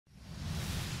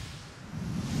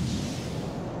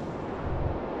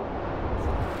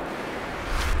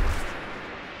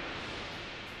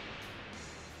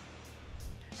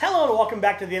Hello and welcome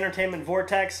back to the Entertainment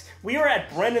Vortex. We are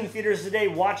at Brendan Theaters today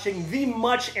watching the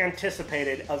much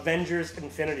anticipated Avengers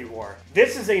Infinity War.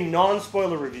 This is a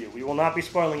non-spoiler review. We will not be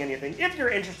spoiling anything. If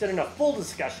you're interested in a full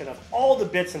discussion of all the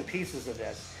bits and pieces of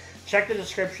this, check the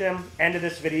description, end of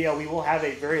this video. We will have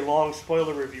a very long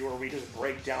spoiler review where we just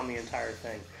break down the entire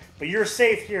thing. But you're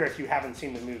safe here if you haven't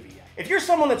seen the movie yet. If you're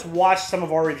someone that's watched some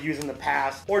of our reviews in the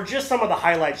past, or just some of the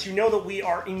highlights, you know that we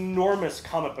are enormous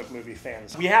comic book movie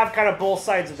fans. We have kind of both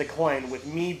sides of the coin, with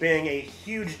me being a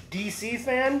huge DC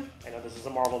fan, I know this is a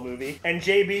Marvel movie, and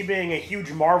JB being a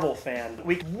huge Marvel fan.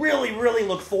 We really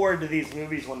look forward to these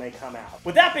movies when they come out.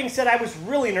 With that being said, I was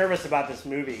really nervous about this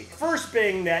movie. First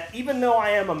being that even though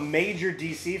I am a major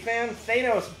DC fan,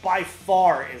 Thanos by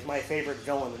far is my favorite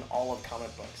villain in all of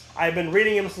comic books. I've been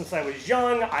reading him since I was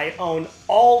young. I own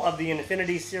all of the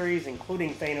Infinity series,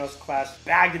 including Thanos Quest,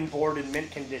 bagged and boarded, mint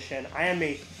condition. I am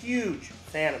a huge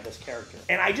fan of this character.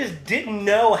 And I just didn't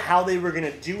know how they were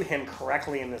going to do him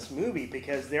correctly in this movie,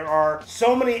 because there are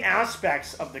so many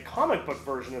aspects of the comic book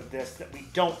version of this that we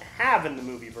don't have in the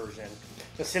movie version.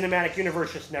 The cinematic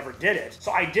universe just never did it.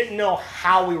 So I didn't know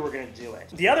how we were going to do it.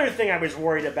 The other thing I was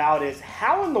worried about is,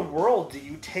 how in the world do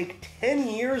you take 10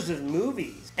 years of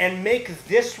movies and make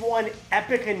this one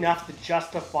epic enough to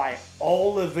justify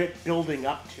all of it building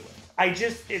up to it?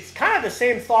 It's kind of the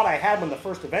same thought I had when the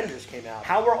first Avengers came out.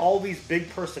 How are all these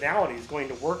big personalities going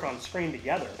to work on screen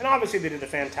together? And obviously they did a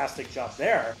fantastic job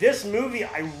there. This movie,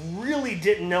 I really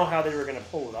didn't know how they were going to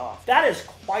pull it off. That is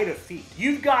quite a feat.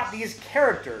 You've got these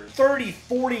characters, 30,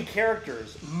 40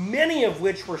 characters, many of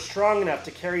which were strong enough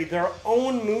to carry their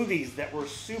own movies that were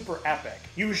super epic.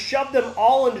 You shove them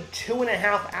all into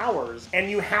 2.5 hours,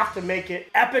 and you have to make it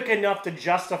epic enough to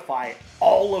justify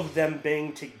all of them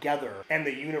being together and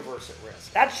the universe at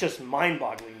risk. That's just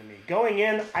mind-boggling to me. Going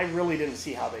in, I really didn't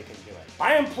see how they can do it.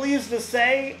 I am pleased to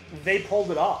say they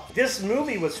pulled it off. This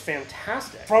movie was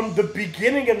fantastic. From the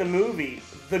beginning of the movie,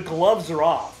 the gloves are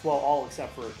off. Well, all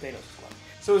except for Thanos' glove.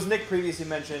 So as Nick previously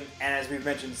mentioned, and as we've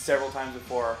mentioned several times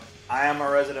before, I am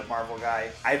a resident Marvel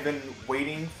guy. I've been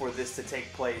waiting for this to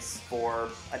take place for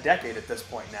a decade at this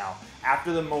point now.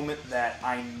 After the moment that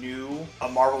I knew a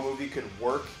Marvel movie could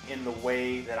work in the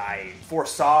way that I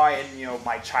foresaw in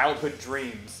my childhood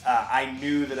dreams, I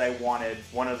knew that I wanted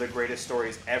one of the greatest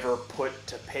stories ever put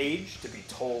to page to be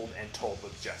told, and told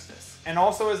with justice. And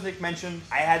also, as Nick mentioned,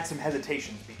 I had some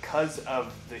hesitations because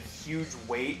of the huge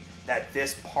weight that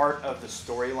this part of the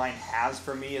storyline has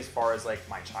for me as far as like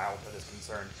my childhood is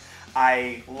concerned.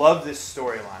 I love this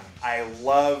storyline. I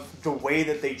love the way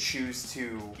that they choose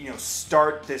to,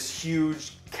 start this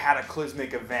huge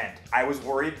cataclysmic event. I was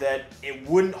worried that it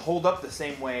wouldn't hold up the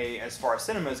same way as far as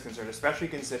cinema is concerned, especially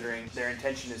considering their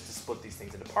intention is to split these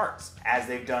things into parts, as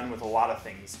they've done with a lot of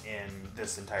things in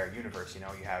this entire universe.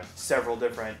 You have several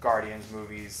different Guardians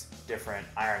movies, different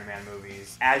Iron Man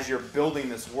movies. As you're building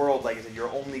this world, like I said,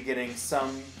 you're only getting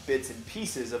some bits and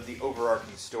pieces of the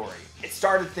overarching story. It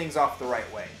started things off the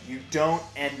right way. You don't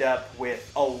end up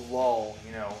with a lull,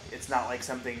 it's not like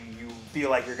something you feel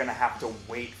like you're gonna have to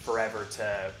wait forever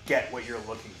to get what you're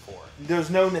looking for.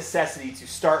 There's no necessity to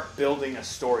start building a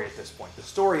story at this point. The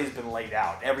story has been laid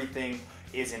out. Everything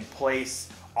is in place.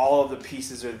 All of the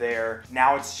pieces are there.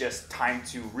 Now it's just time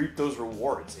to reap those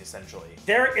rewards, essentially.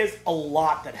 There is a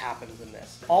lot that happens in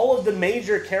this. All of the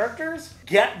major characters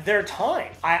get their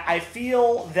time. I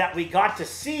feel that we got to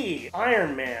see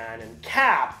Iron Man and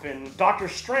Cap and Doctor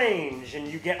Strange, and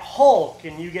you get Hulk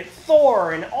and you get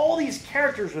Thor, and all these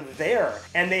characters are there,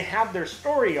 and they have their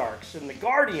story arcs, and the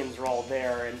Guardians are all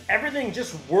there, and everything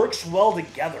just works well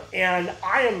together. And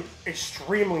I am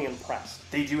extremely impressed.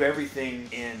 They do everything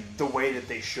in the way that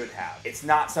they should have. It's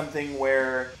not something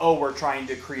where, we're trying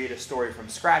to create a story from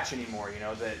scratch anymore.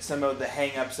 That some of the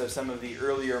hang-ups of some of the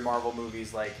earlier Marvel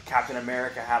movies, like Captain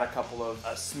America, had a couple of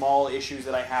small issues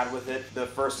that I had with it. The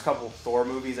first couple of Thor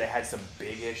movies I had some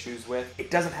big issues with. It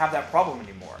doesn't have that problem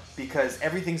anymore, because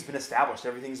everything's been established,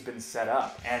 everything's been set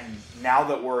up. And now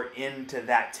that we're into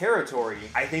that territory,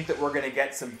 I think that we're going to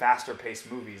get some faster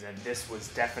paced movies, and this was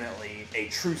definitely a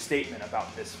true statement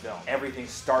about this film. Everything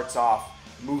starts off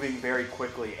moving very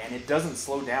quickly, and it doesn't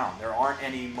slow down. There aren't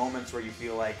any moments where you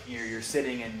feel like you're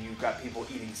sitting and you've got people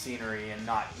eating scenery and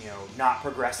not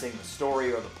progressing the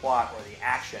story or the plot or the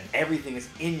action. Everything is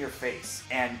in your face,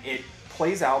 and it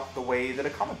plays out the way that a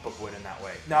comic book would in that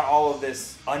way. Not all of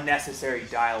this unnecessary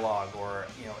dialogue or,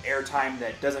 airtime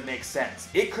that doesn't make sense.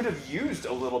 It could have used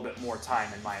a little bit more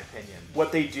time, in my opinion.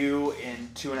 What they do in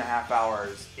 2.5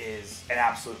 hours is an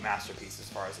absolute masterpiece as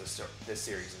far as this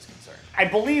series is concerned. I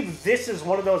believe this is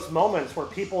one of those moments where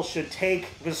people should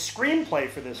take the screenplay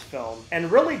for this film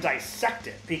and really dissect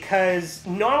it, because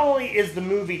not only is the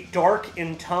movie dark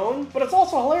in tone, but it's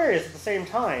also hilarious at the same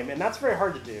time, and that's very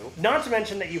hard to do. Not to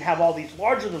mention that you have all these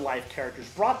larger-than-life characters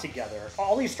brought together,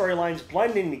 all these storylines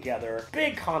blending together,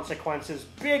 big consequences,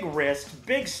 big risks,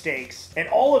 big stakes, and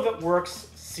all of it works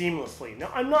seamlessly.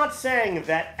 Now, I'm not saying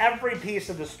that every piece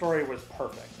of the story was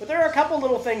perfect, but there are a couple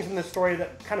little things in the story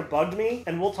that kind of bugged me,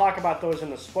 and we'll talk about those in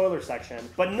the spoiler section,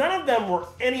 but none of them were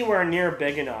anywhere near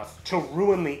big enough to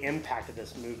ruin the impact of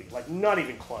this movie. Like, not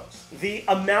even close. The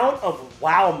amount of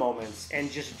wow moments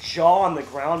and just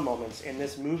jaw-on-the-ground moments in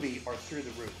this movie are through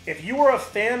the roof. If you are a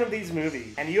fan of these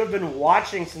movies, and you have been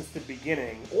watching since the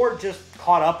beginning, or just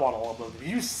caught up on all of them, if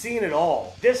you've seen it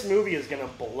all, this movie is going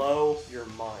to blow your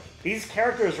mind. These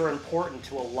characters are important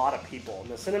to a lot of people, and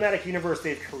the cinematic universe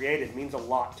they've created means a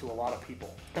lot to a lot of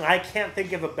people. And I can't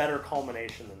think of a better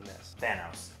culmination than this.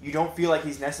 Thanos. You don't feel like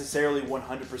he's necessarily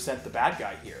 100% the bad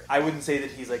guy here. I wouldn't say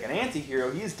that he's like an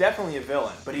anti-hero. He is definitely a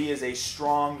villain, but he is a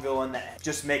strong villain that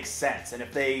just makes sense. And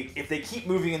if they keep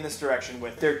moving in this direction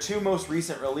with their two most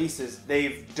recent releases,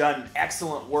 they've done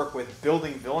excellent work with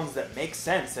building villains that make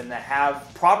sense and that have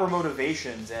proper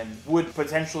motivations and would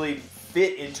potentially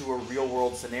fit into a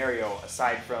real-world scenario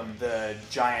aside from the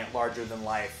giant,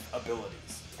 larger-than-life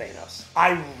abilities. Thanos.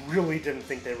 I really didn't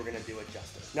think they were going to do it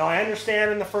justice. Now, I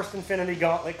understand in the first Infinity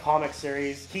Gauntlet comic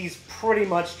series, he's pretty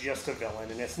much just a villain,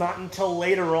 and it's not until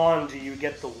later on do you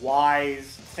get the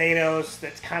wise Thanos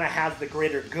that kind of has the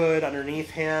greater good underneath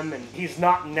him, and he's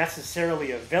not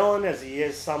necessarily a villain as he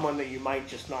is someone that you might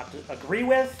just not agree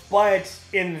with. But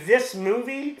in this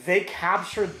movie, they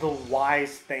captured the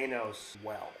wise Thanos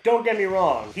well. Don't get me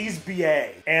wrong, he's BA,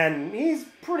 and he's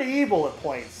pretty evil at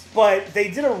points, but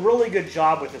they did a really good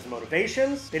job with his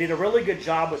motivations, they did a really good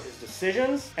job with his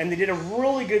decisions, and they did a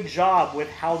really good job with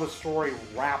how the story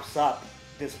wraps up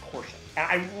this portion. And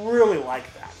I really like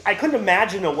that. I couldn't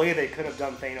imagine a way they could have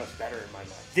done Thanos better in my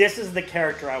mind. This is the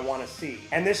character I want to see.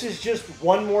 And this is just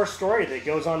one more story that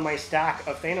goes on my stack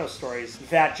of Thanos stories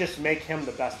that just make him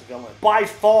the best villain. By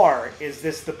far, is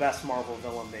this the best Marvel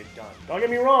villain they've done. Don't get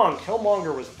me wrong,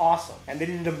 Killmonger was awesome. And they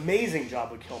did an amazing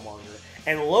job with Killmonger.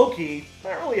 And Loki,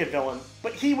 not really a villain,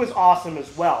 but he was awesome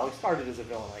as well. He started as a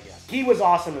villain, I guess. He was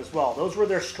awesome as well. Those were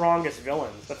their strongest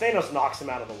villains. But Thanos knocks him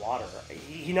out of the water.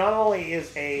 He not only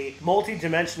is a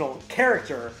multi-dimensional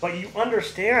character, but you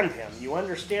understand him. You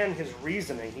understand his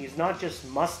reasoning. He's not just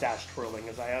mustache twirling,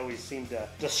 as I always seem to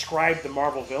describe the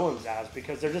Marvel villains as,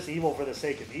 because they're just evil for the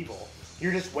sake of evil.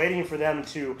 You're just waiting for them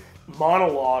to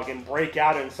monologue and break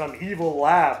out in some evil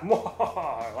laugh,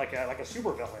 like a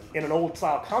supervillain in an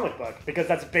old-style comic book, because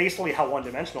that's basically how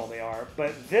one-dimensional they are.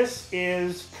 But this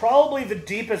is probably the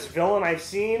deepest villain I've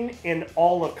seen in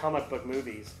all of comic book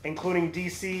movies, including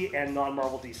DC and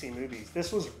non-Marvel DC movies.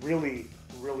 This was really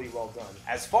well done.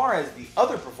 As far as the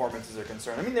other performances are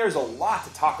concerned, I mean, there's a lot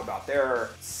to talk about. There are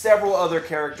several other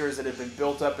characters that have been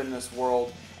built up in this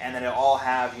world and that all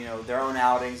have, their own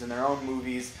outings and their own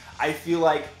movies. I feel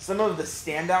like some of the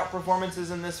standout performances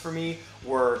in this for me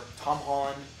were Tom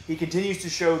Holland. He continues to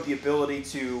show the ability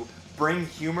to bring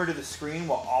humor to the screen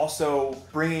while also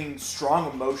bringing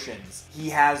strong emotions. He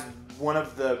has one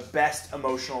of the best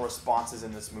emotional responses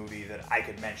in this movie that I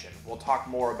could mention. We'll talk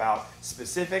more about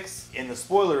specifics in the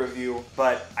spoiler review,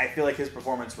 but I feel like his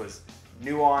performance was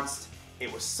nuanced,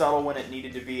 it was subtle when it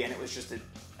needed to be, and it was just a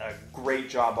great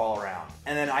job all around.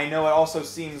 And then I know it also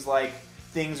seems like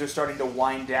things are starting to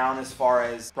wind down as far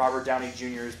as Robert Downey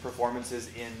Jr.'s performances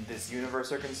in this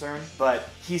universe are concerned, but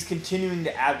he's continuing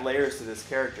to add layers to this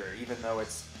character, even though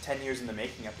it's 10 years in the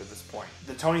making up to this point.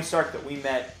 The Tony Stark that we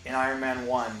met in Iron Man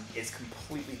 1 is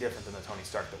completely different than the Tony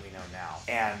Stark that we know now.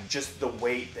 And just the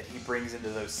weight that he brings into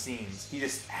those scenes, he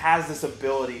just has this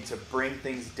ability to bring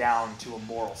things down to a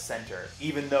moral center,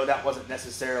 even though that wasn't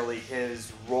necessarily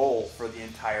his role for the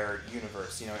entire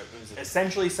universe. It was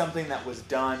essentially something that was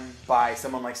done by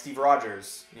someone like Steve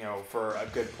Rogers, for a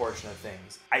good portion of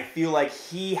things. I feel like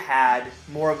he had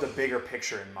more of the bigger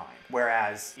picture in mind.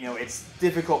 Whereas, it's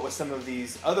difficult with some of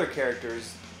these other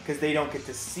characters because they don't get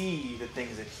to see the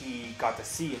things that he got to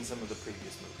see in some of the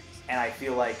previous movies. And I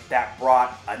feel like that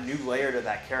brought a new layer to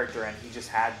that character, and he just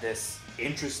had this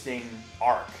interesting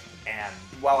arc. And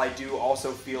while I do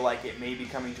also feel like it may be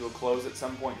coming to a close at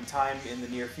some point in time in the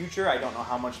near future, I don't know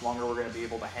how much longer we're going to be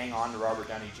able to hang on to Robert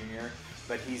Downey Jr.,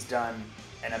 but he's done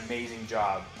an amazing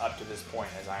job up to this point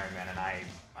as Iron Man, and I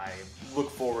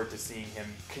look forward to seeing him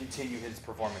continue his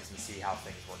performance and see how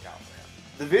things work out for him.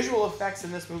 The visual effects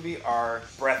in this movie are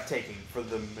breathtaking for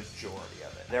the majority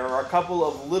of it. There are a couple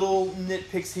of little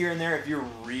nitpicks here and there if you're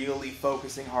really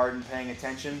focusing hard and paying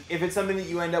attention. If it's something that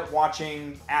you end up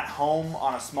watching at home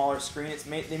on a smaller screen,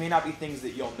 they may not be things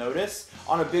that you'll notice.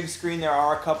 On a big screen, there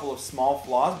are a couple of small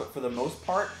flaws, but for the most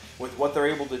part, with what they're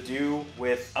able to do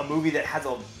with a movie that has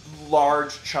a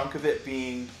large chunk of it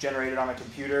being generated on a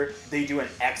computer, they do an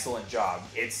excellent job.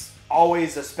 It's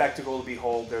always a spectacle to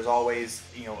behold. There's always,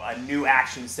 a new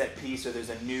action set piece, or there's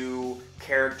a new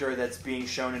character that's being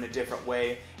shown in a different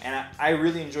way, and I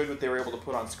really enjoyed what they were able to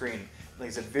put on screen. Like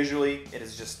I said, visually, it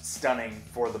is just stunning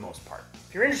for the most part.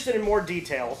 If you're interested in more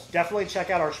details, definitely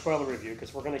check out our spoiler review,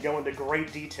 because we're going to go into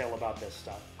great detail about this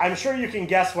stuff. I'm sure you can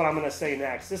guess what I'm going to say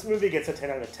next. This movie gets a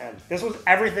 10 out of 10. This was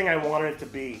everything I wanted it to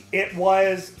be. It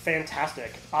was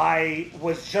fantastic. I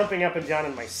was jumping up and down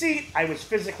in my seat. I was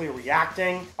physically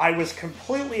reacting. I was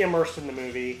completely immersed in the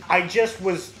movie. I just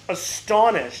was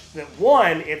astonished that,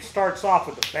 one, it starts off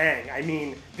with a bang. I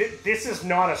mean, this is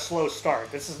not a slow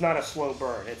start. This is not a slow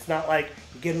burn. It's not like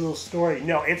you get a little story.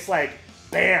 No, it's like,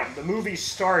 bam, the movie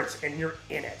starts and you're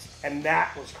in it. And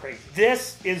that was crazy.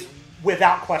 This is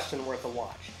without question worth a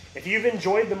watch. If you've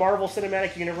enjoyed the Marvel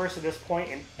Cinematic Universe at this point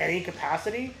in any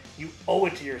capacity, you owe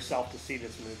it to yourself to see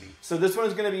this movie. So this one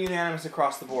is going to be unanimous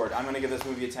across the board. I'm going to give this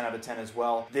movie a 10 out of 10 as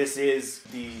well. This is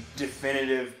the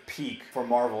definitive peak for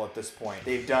Marvel at this point.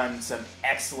 They've done some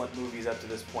excellent movies up to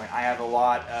this point. I have a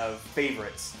lot of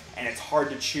favorites, and it's hard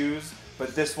to choose,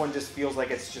 but this one just feels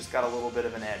like it's just got a little bit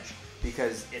of an edge,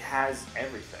 because it has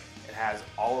everything. It has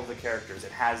all of the characters.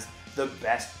 It has the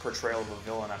best portrayal of a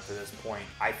villain up to this point,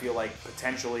 I feel like,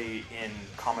 potentially in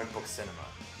comic book cinema.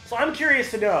 So I'm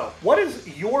curious to know, what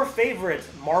is your favorite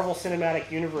Marvel Cinematic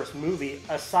Universe movie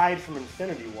aside from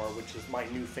Infinity War, which is my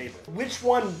new favorite? Which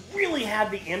one really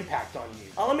had the impact on you?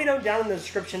 Let me know down in the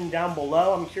description down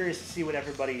below. I'm curious to see what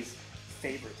everybody's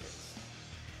favorite is.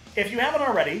 If you haven't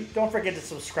already, don't forget to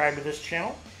subscribe to this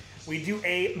channel. We do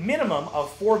a minimum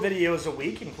of 4 videos a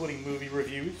week, including movie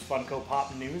reviews, Funko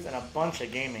Pop news, and a bunch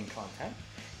of gaming content.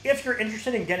 If you're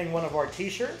interested in getting one of our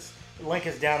t-shirts, the link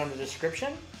is down in the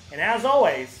description. And as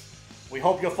always, we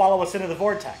hope you'll follow us into the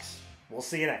Vortex. We'll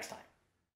see you next time.